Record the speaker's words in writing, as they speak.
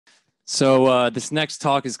This next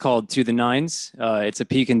talk is called To the Nines. It's a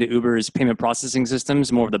peek into Uber's payment processing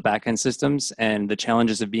systems, more of the back-end systems, and the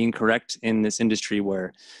challenges of being correct in this industry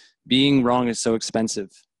where being wrong is so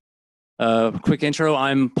expensive. Quick intro,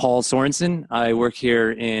 I'm Paul Sorenson. I work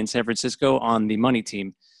here in San Francisco on the money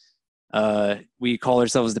team. We call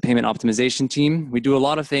ourselves the payment optimization team. We do a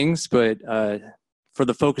lot of things, but for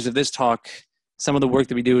the focus of this talk, some of the work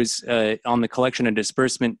that we do is on the collection and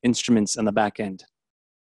disbursement instruments on the back end,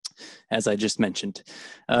 as I just mentioned.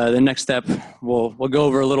 The next step, we'll go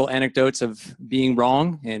over a little anecdotes of being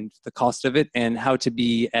wrong and the cost of it and how to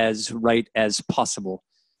be as right as possible,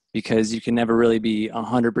 because you can never really be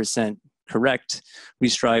 100% correct. We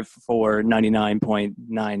strive for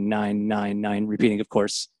 99.9999, repeating, of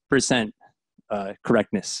course, percent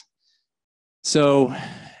correctness. So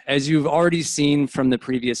as you've already seen from the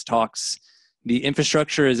previous talks, the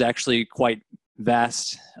infrastructure is actually quite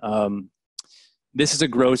vast. This is a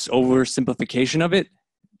gross oversimplification of it,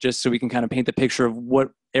 just so we can kind of paint the picture of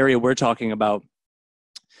what area we're talking about.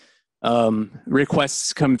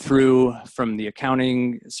 Requests come through from the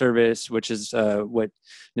accounting service, which is what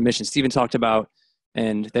the mission Stephen talked about,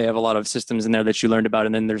 and they have a lot of systems in there that you learned about.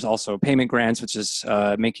 And then there's also payment grants, which is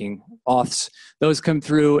making auths. Those come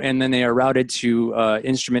through, and then they are routed to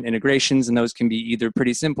instrument integrations, and those can be either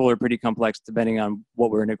pretty simple or pretty complex, depending on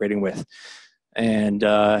what we're integrating with. And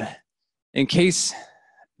in case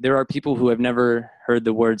there are people who have never heard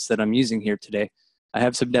the words that I'm using here today, I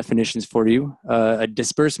have some definitions for you. A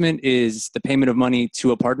disbursement is the payment of money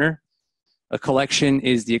to a partner. A collection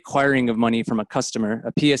is the acquiring of money from a customer.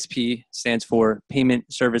 A PSP stands for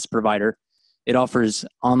Payment Service Provider. It offers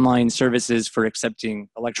online services for accepting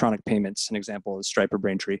electronic payments. An example is Stripe or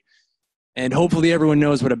Braintree. And hopefully everyone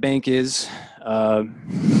knows what a bank is.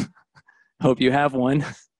 Hope you have one.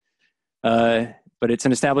 But it's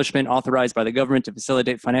an establishment authorized by the government to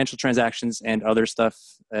facilitate financial transactions and other stuff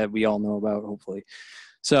that we all know about, hopefully.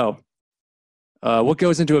 So what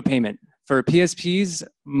goes into a payment? For PSPs,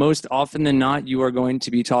 most often than not, you are going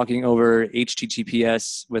to be talking over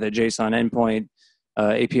HTTPS with a JSON endpoint,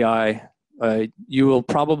 API. You will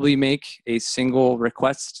probably make a single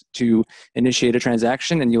request to initiate a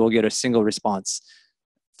transaction, and you will get a single response.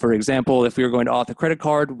 For example, if we were going to auth a credit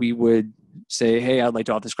card, we would say, hey, I'd like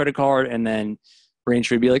to auth this credit card, and then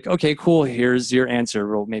Braintree would be like, okay, cool, here's your answer.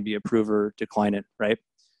 We'll maybe approve or decline it, right?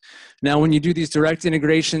 Now, when you do these direct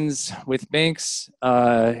integrations with banks,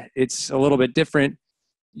 it's a little bit different.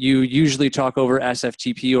 You usually talk over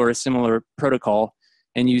SFTP or a similar protocol,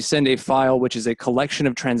 and you send a file, which is a collection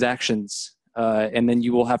of transactions, and then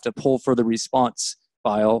you will have to pull for the response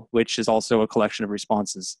file, which is also a collection of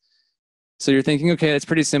responses. So you're thinking, okay, that's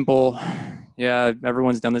pretty simple. Yeah,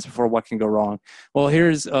 everyone's done this before. What can go wrong? Well,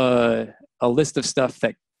 here's a list of stuff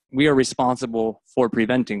that we are responsible for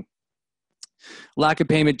preventing. Lack of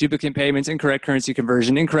payment, duplicate payments, incorrect currency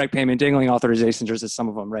conversion, incorrect payment, dangling authorizations, there's just some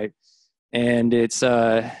of them, right? And it's,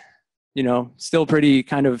 still pretty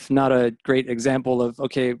kind of not a great example of,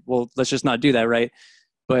 okay, well, let's just not do that, right?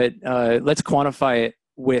 But let's quantify it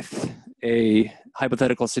with a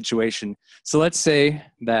hypothetical situation. So let's say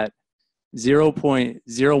that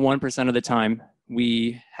 0.01% of the time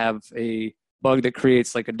we have a bug that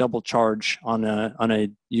creates like a double charge on a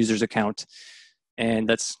user's account. And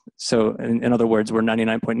that's, so in other words, we're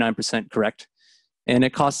 99.9% correct. And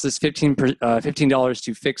it costs us $15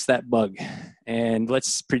 to fix that bug. And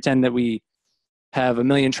let's pretend that we have 1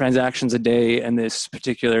 million transactions a day in this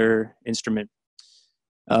particular instrument.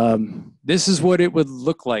 This is what it would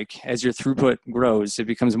look like as your throughput grows. It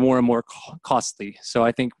becomes more and more costly. So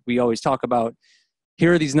I think we always talk about,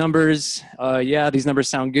 here are these numbers. Yeah, these numbers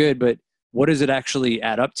sound good, but what does it actually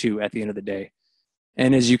add up to at the end of the day?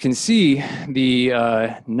 And as you can see, the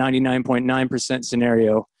 99.9%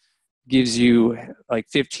 scenario gives you like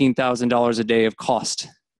 $15,000 a day of cost.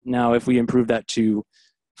 Now, if we improve that to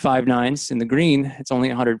 5 nines in the green, it's only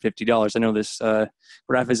 $150. I know this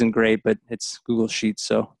graph isn't great, but it's Google Sheets.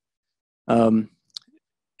 So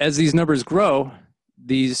as these numbers grow,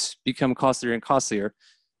 these become costlier and costlier.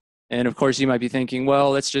 And of course, you might be thinking,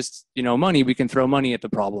 well, it's just, money. We can throw money at the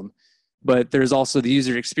problem. But there's also the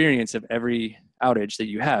user experience of every outage that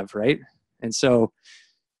you have, right? And so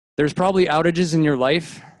there's probably outages in your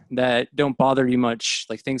life that don't bother you much,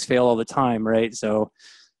 like things fail all the time, right? So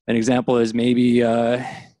an example is maybe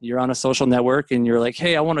you're on a social network and you're like,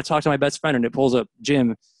 hey, I want to talk to my best friend, and it pulls up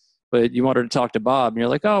Jim, but you wanted to talk to Bob, and you're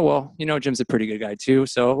like, oh, well, Jim's a pretty good guy too,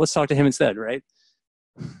 so let's talk to him instead, right?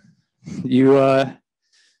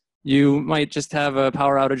 You might just have a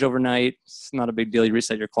power outage overnight. It's not a big deal. You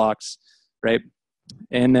reset your clocks, right?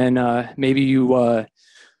 And then maybe you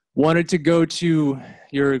wanted to go to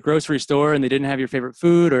your grocery store and they didn't have your favorite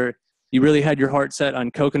food, or you really had your heart set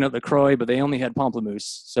on coconut LaCroix, but they only had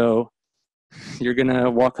pamplemousse. So you're going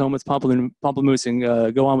to walk home with pamplemousse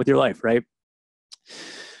and go on with your life, right?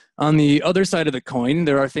 On the other side of the coin,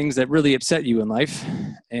 there are things that really upset you in life.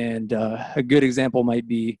 And a good example might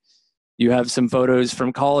be you have some photos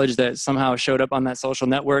from college that somehow showed up on that social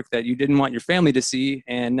network that you didn't want your family to see,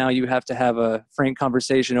 and now you have to have a frank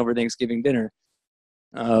conversation over Thanksgiving dinner.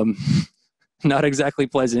 Not exactly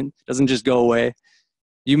pleasant. Doesn't just go away.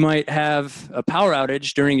 You might have a power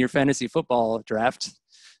outage during your fantasy football draft.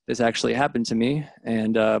 This actually happened to me,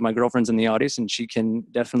 and my girlfriend's in the audience, and she can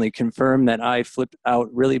definitely confirm that I flipped out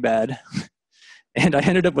really bad. And I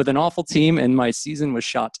ended up with an awful team, and my season was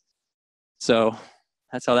shot. So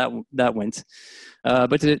that's how that went.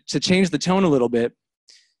 But to change the tone a little bit,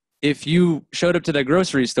 if you showed up to that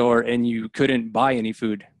grocery store and you couldn't buy any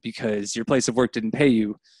food because your place of work didn't pay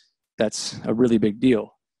you, that's a really big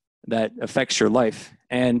deal. That affects your life.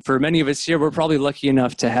 And for many of us here, we're probably lucky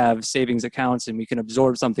enough to have savings accounts and we can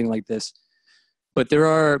absorb something like this. But there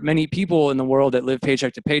are many people in the world that live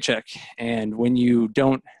paycheck to paycheck. And when you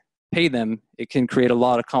don't pay them, it can create a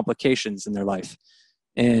lot of complications in their life.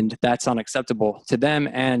 And that's unacceptable to them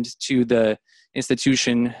and to the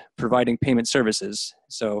institution providing payment services.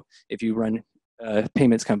 So if you run a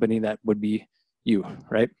payments company, that would be you,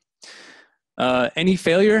 right? Any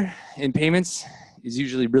failure in payments is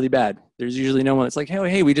usually really bad. There's usually no one that's like,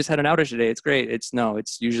 hey, we just had an outage today. It's great.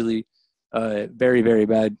 It's usually a very, very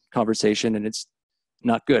bad conversation and it's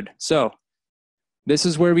not good. So this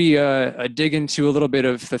is where we dig into a little bit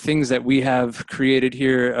of the things that we have created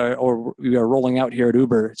here or we are rolling out here at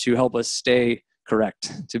Uber to help us stay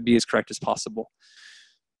correct, to be as correct as possible.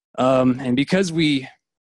 And because we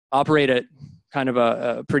operate at kind of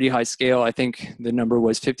a pretty high scale, I think the number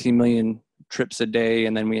was 15 million trips a day,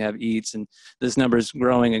 and then we have eats, and this number is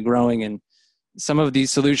growing and growing, and some of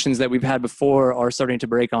these solutions that we've had before are starting to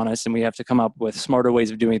break on us, and we have to come up with smarter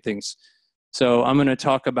ways of doing things. So I'm going to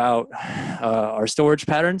talk about our storage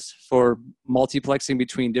patterns for multiplexing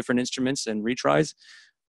between different instruments and retries.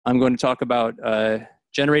 I'm going to talk about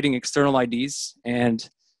generating external IDs and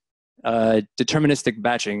deterministic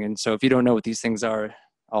batching. And so if you don't know what these things are,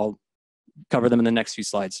 I'll cover them in the next few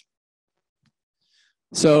slides.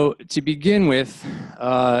 So to begin with,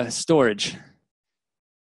 storage.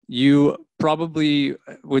 You probably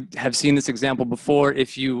would have seen this example before.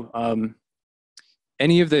 If you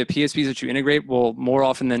any of the PSPs that you integrate will more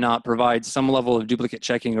often than not provide some level of duplicate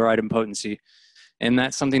checking or item potency. And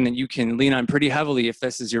that's something that you can lean on pretty heavily if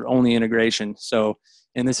this is your only integration. So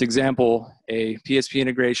in this example, a PSP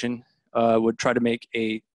integration would try to make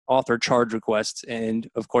a author charge request. And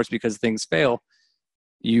of course, because things fail,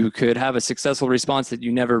 you could have a successful response that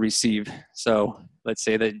you never received. So let's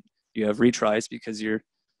say that you have retries because you're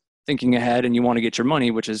thinking ahead and you want to get your money,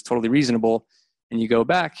 which is totally reasonable. And you go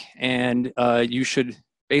back and you should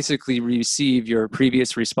basically receive your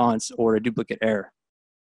previous response or a duplicate error.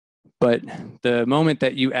 But the moment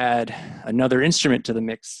that you add another instrument to the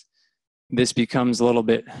mix, this becomes a little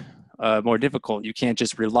bit more difficult. You can't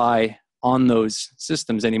just rely on those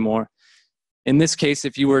systems anymore. In this case,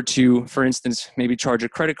 if you were to, for instance, maybe charge a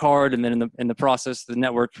credit card and then in the process, the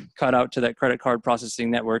network cut out to that credit card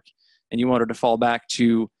processing network and you wanted to fall back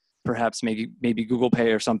to perhaps maybe Google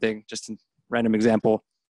Pay or something, just a random example,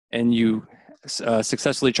 and you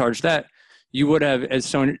successfully charged that, you would have,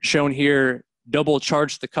 as shown here, double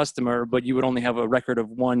charged the customer, but you would only have a record of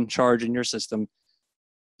one charge in your system.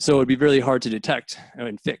 So it would be really hard to detect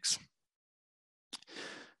and fix.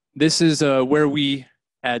 This is where we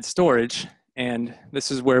add storage, and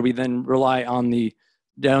this is where we then rely on the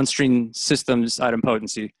downstream systems item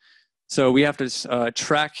potency. So we have to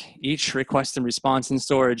track each request and response in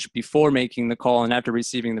storage before making the call and after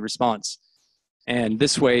receiving the response. And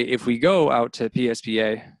this way, if we go out to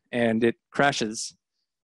PSPA and it crashes,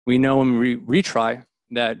 we know when we retry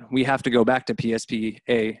that we have to go back to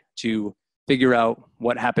PSPA to figure out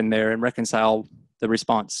what happened there and reconcile the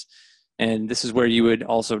response. And this is where you would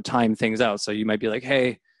also time things out. So you might be like,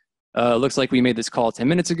 hey, looks like we made this call 10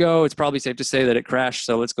 minutes ago. It's probably safe to say that it crashed,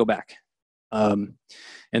 so let's go back. And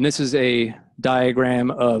this is a diagram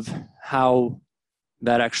of how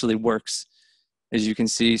that actually works. As you can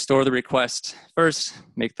see, store the request first,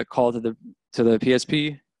 make the call to the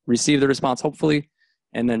PSP, receive the response hopefully,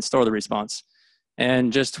 and then store the response.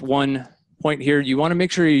 And just one point here, you want to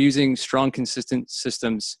make sure you're using strong, consistent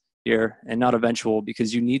systems here and not eventual,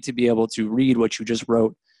 because you need to be able to read what you just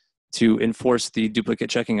wrote to enforce the duplicate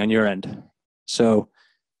checking on your end. So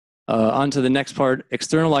on to the next part,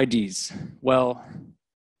 external IDs. Well,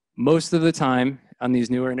 most of the time, on these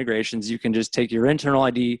newer integrations, you can just take your internal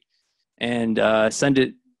ID and send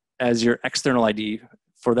it as your external ID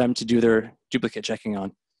for them to do their duplicate checking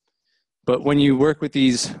on. But when you work with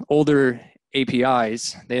these older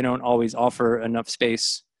APIs, they don't always offer enough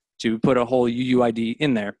space to put a whole UUID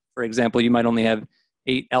in there. For example, you might only have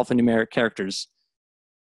 8 alphanumeric characters.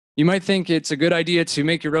 You might think it's a good idea to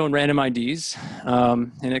make your own random IDs,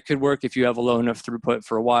 and it could work if you have a low enough throughput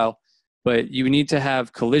for a while, but you need to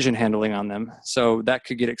have collision handling on them. So that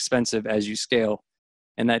could get expensive as you scale.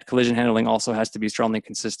 And that collision handling also has to be strongly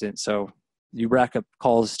consistent. So you rack up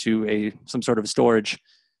calls to some sort of storage.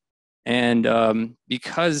 And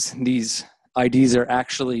because these IDs are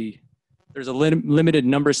actually, there's a limited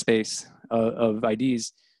number space of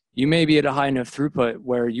IDs, you may be at a high enough throughput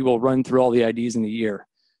where you will run through all the IDs in a year.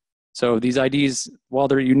 So these IDs, while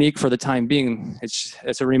they're unique for the time being,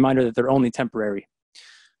 it's a reminder that they're only temporary.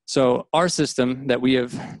 So our system that we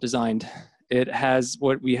have designed, it has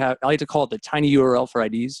what we have, I like to call it the tiny URL for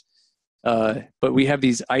IDs, but we have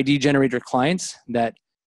these ID generator clients that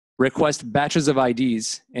request batches of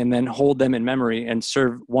IDs and then hold them in memory and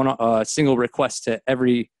serve one single request to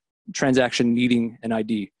every transaction needing an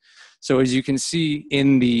ID. So as you can see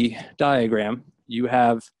in the diagram, you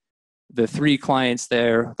have the 3 clients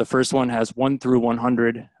there. The first one has 1 through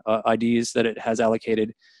 100 IDs that it has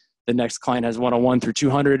allocated. The next client has 101 through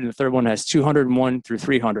 200, and the third one has 201 through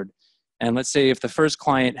 300. And let's say if the first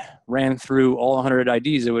client ran through all 100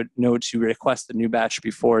 IDs, it would know to request a new batch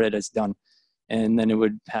before it is done. And then it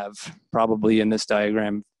would have probably in this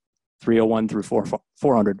diagram 301 through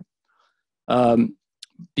 400.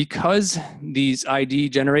 Because these ID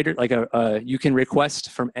generators, like you can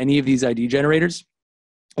request from any of these ID generators,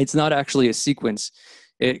 it's not actually a sequence.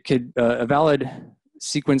 It could, a valid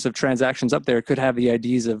sequence of transactions up there could have the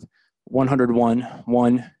IDs of 101,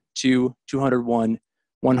 1, 2, 201,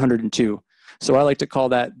 102. So I like to call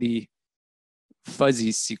that the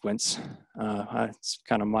fuzzy sequence. It's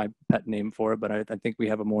kind of my pet name for it, but I think we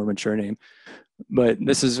have a more mature name. But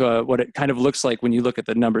this is what it kind of looks like when you look at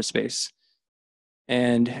the number space.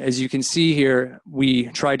 And as you can see here, we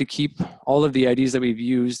try to keep all of the IDs that we've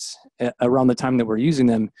used around the time that we're using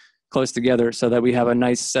them close together so that we have a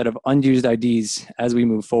nice set of unused IDs as we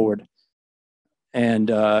move forward. And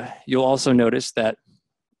you'll also notice that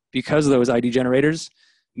because of those ID generators,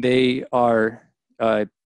 they are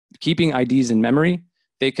keeping IDs in memory.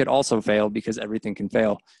 They could also fail because everything can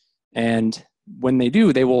fail. And when they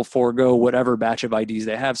do, they will forego whatever batch of IDs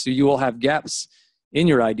they have. So you will have gaps in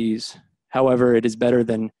your IDs. However, it is better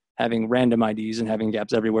than having random IDs and having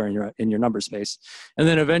gaps everywhere in your number space. And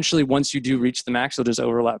then eventually, once you do reach the max, you'll just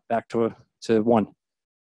overlap back to 1.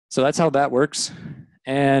 So that's how that works.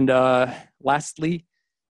 And lastly,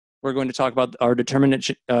 we're going to talk about our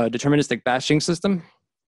deterministic batching system.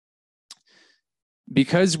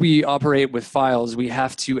 Because we operate with files, we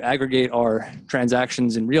have to aggregate our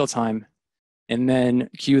transactions in real time and then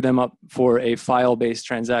queue them up for a file-based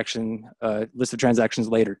transaction list of transactions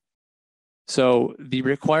later. So the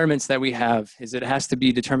requirements that we have is it has to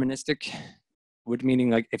be deterministic, which meaning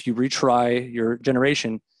like if you retry your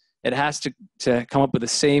generation, it has to come up with the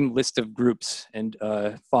same list of groups and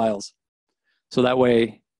files. So that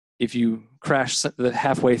way, if you crash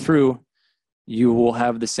halfway through, you will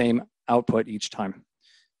have the same output each time.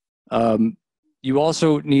 You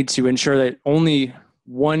also need to ensure that only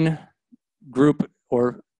one group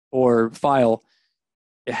or file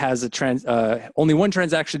has only one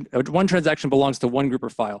transaction belongs to one group or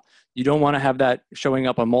file. You don't want to have that showing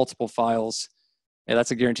up on multiple files. And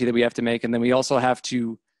that's a guarantee that we have to make. And then we also have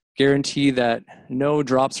to guarantee that no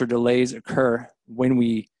drops or delays occur when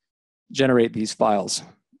we generate these files.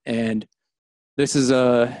 And this is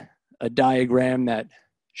a diagram that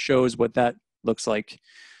shows what that looks like.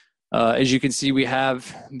 As you can see, we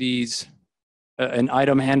have these an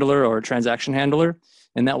item handler or a transaction handler,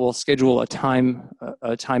 and that will schedule a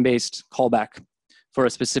time-based callback for a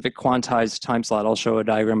specific quantized time slot. I'll show a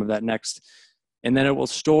diagram of that next. And then it will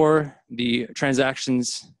store the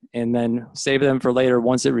transactions and then save them for later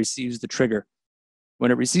once it receives the trigger. When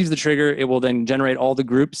it receives the trigger, it will then generate all the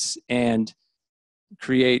groups and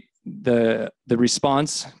create the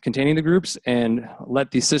response containing the groups and let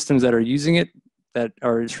the systems that are using it, that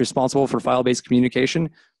are responsible for file-based communication,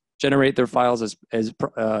 generate their files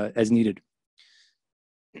as needed.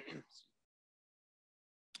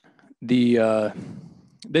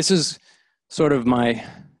 This is sort of my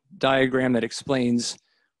diagram that explains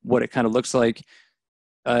what it kind of looks like.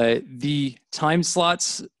 The time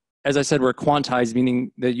slots, as I said, were quantized,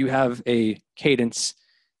 meaning that you have a cadence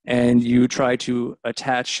and you try to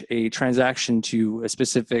attach a transaction to a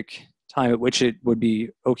specific time at which it would be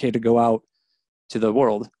okay to go out to the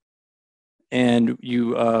world. And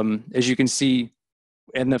you, as you can see,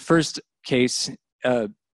 in the first case, a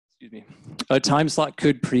time slot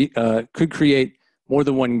could create more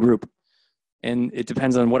than one group, and it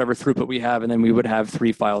depends on whatever throughput we have, and then we would have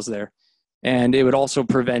 3 files there. And it would also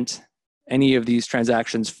prevent any of these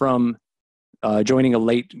transactions from joining a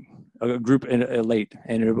group late.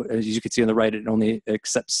 And it, as you can see on the right, it only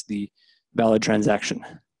accepts the valid transaction.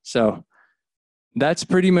 So that's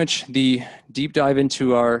pretty much the deep dive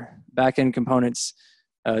into our backend components.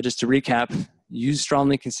 Just to recap, use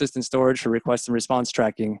strongly consistent storage for request and response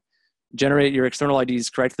tracking, generate your external IDs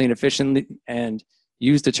correctly and efficiently, and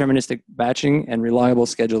use deterministic batching and reliable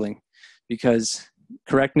scheduling, because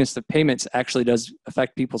correctness of payments actually does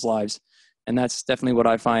affect people's lives. And that's definitely what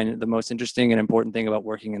I find the most interesting and important thing about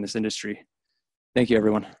working in this industry. Thank you,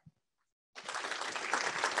 everyone.